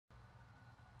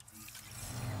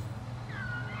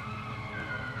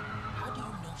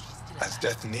As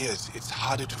death nears, it's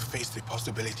harder to face the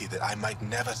possibility that I might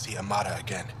never see Amara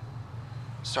again.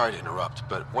 Sorry to interrupt,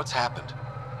 but what's happened?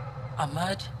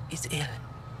 Ahmad is ill.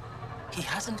 He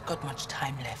hasn't got much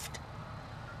time left.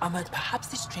 Ahmad, perhaps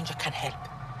this stranger can help.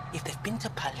 If they've been to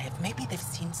Palev, maybe they've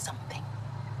seen something.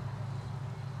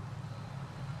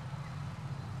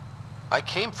 I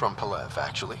came from Palev,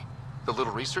 actually. The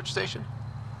little research station?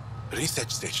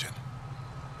 Research station?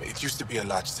 It used to be a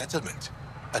large settlement.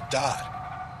 A dar.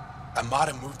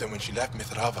 Amara moved there when she left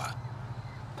Mithrava.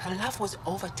 Palev was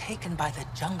overtaken by the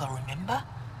jungle, remember?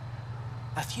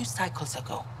 A few cycles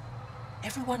ago.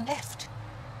 Everyone left.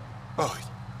 Oh,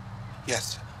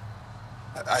 yes.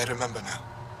 I remember now.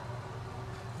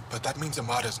 But that means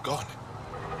Amara's gone.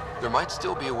 There might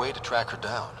still be a way to track her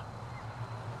down.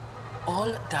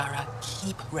 All Dara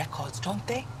keep records, don't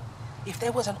they? If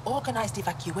there was an organized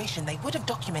evacuation, they would have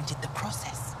documented the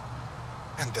process.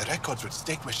 And the records would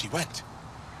state where she went.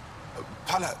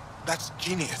 Pala, that's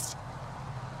genius.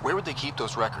 Where would they keep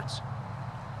those records?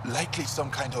 Likely some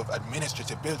kind of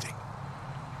administrative building.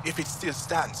 If it still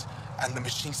stands, and the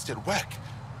machines still work,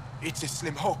 it's a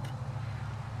slim hope.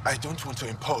 I don't want to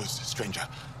impose, stranger,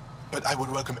 but I would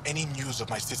welcome any news of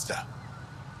my sister.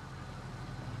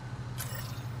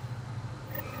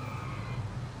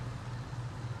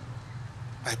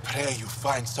 I pray you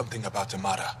find something about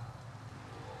Amara.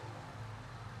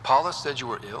 Paula said you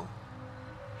were ill?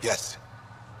 Yes.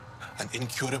 An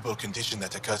incurable condition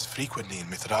that occurs frequently in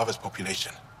Mithrava's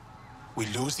population. We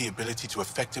lose the ability to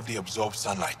effectively absorb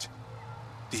sunlight.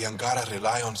 The Angara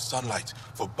rely on sunlight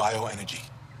for bioenergy.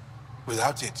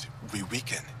 Without it, we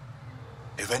weaken.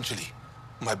 Eventually,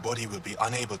 my body will be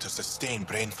unable to sustain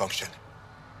brain function.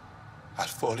 I'll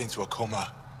fall into a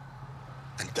coma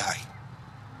and die.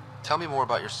 Tell me more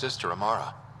about your sister,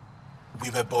 Amara. We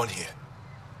were born here,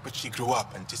 but she grew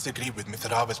up and disagreed with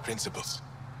Mithrava's principles.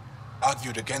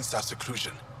 Argued against our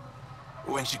seclusion.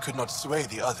 When she could not sway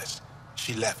the others,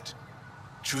 she left,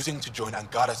 choosing to join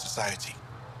Angara society.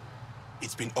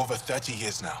 It's been over 30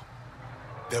 years now.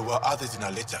 There were others in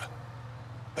our litter,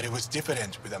 but it was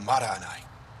different with Amara and I.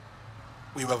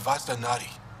 We were Vasta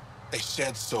Nari, a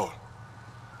shared soul.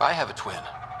 I have a twin.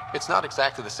 It's not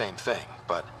exactly the same thing,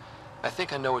 but I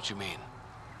think I know what you mean.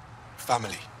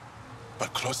 Family,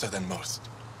 but closer than most.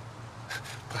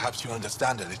 Perhaps you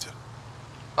understand a little.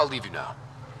 I'll leave you now.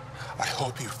 I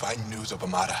hope you find news of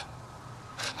Amara.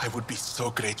 I would be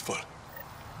so grateful.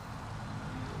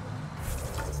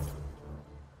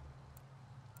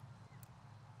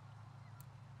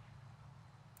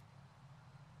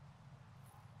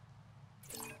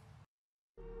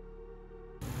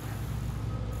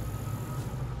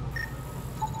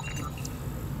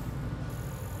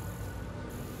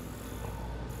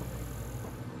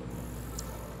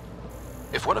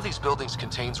 If one of these buildings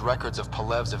contains records of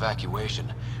Palev's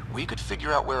evacuation, we could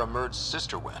figure out where Amur's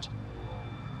sister went.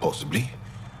 Possibly.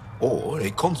 Or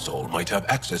a console might have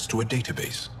access to a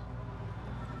database.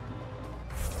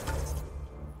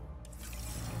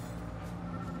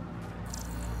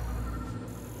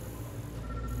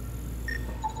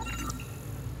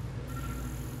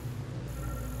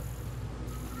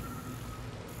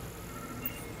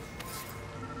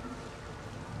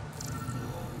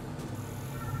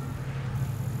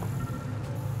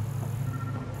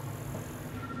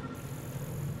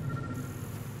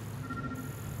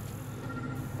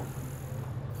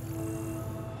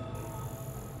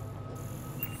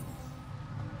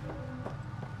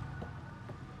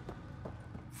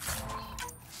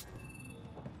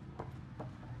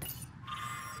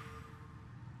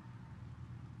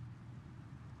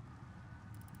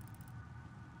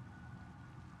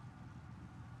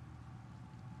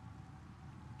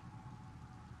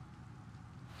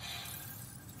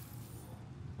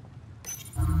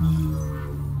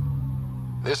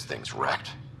 This thing's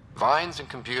wrecked. Vines and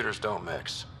computers don't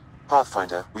mix.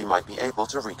 Pathfinder, we might be able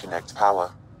to reconnect power.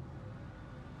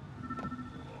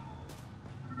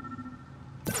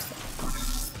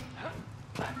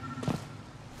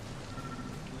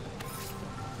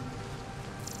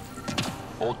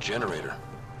 Old generator.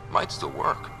 Might still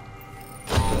work.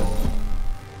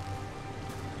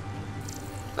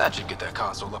 That should get that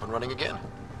console up and running again.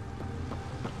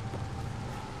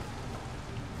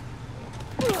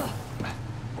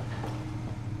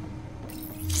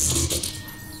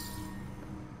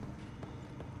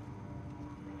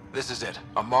 This is it.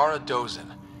 Amara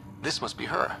Dozin. This must be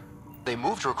her. They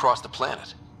moved her across the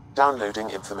planet. Downloading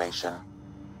information.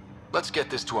 Let's get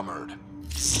this to Amurd.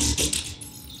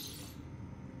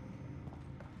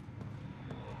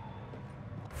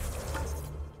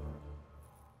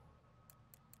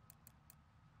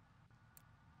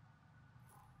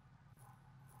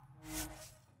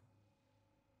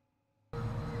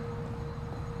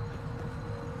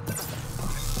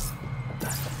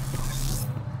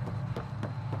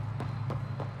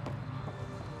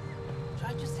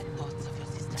 tried to set thoughts of your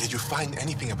sister. Did you find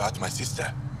anything about my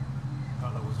sister?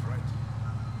 Carla was right.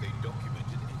 They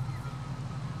documented everything.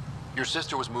 Your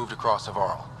sister was moved across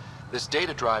Havarl. This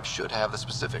data drive should have the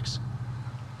specifics.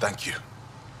 Thank you.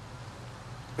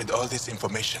 With all this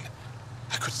information,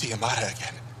 I could see Amara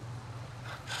again.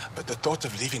 But the thought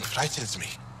of leaving frightens me.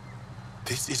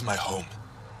 This is my home.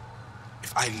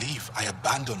 If I leave, I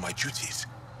abandon my duties.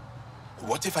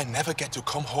 What if I never get to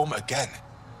come home again?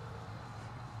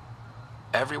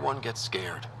 Everyone gets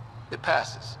scared. It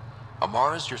passes.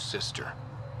 Amara's your sister.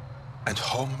 And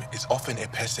home is often a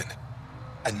person,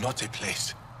 and not a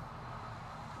place.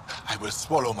 I will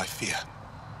swallow my fear.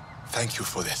 Thank you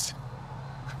for this.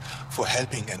 For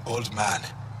helping an old man.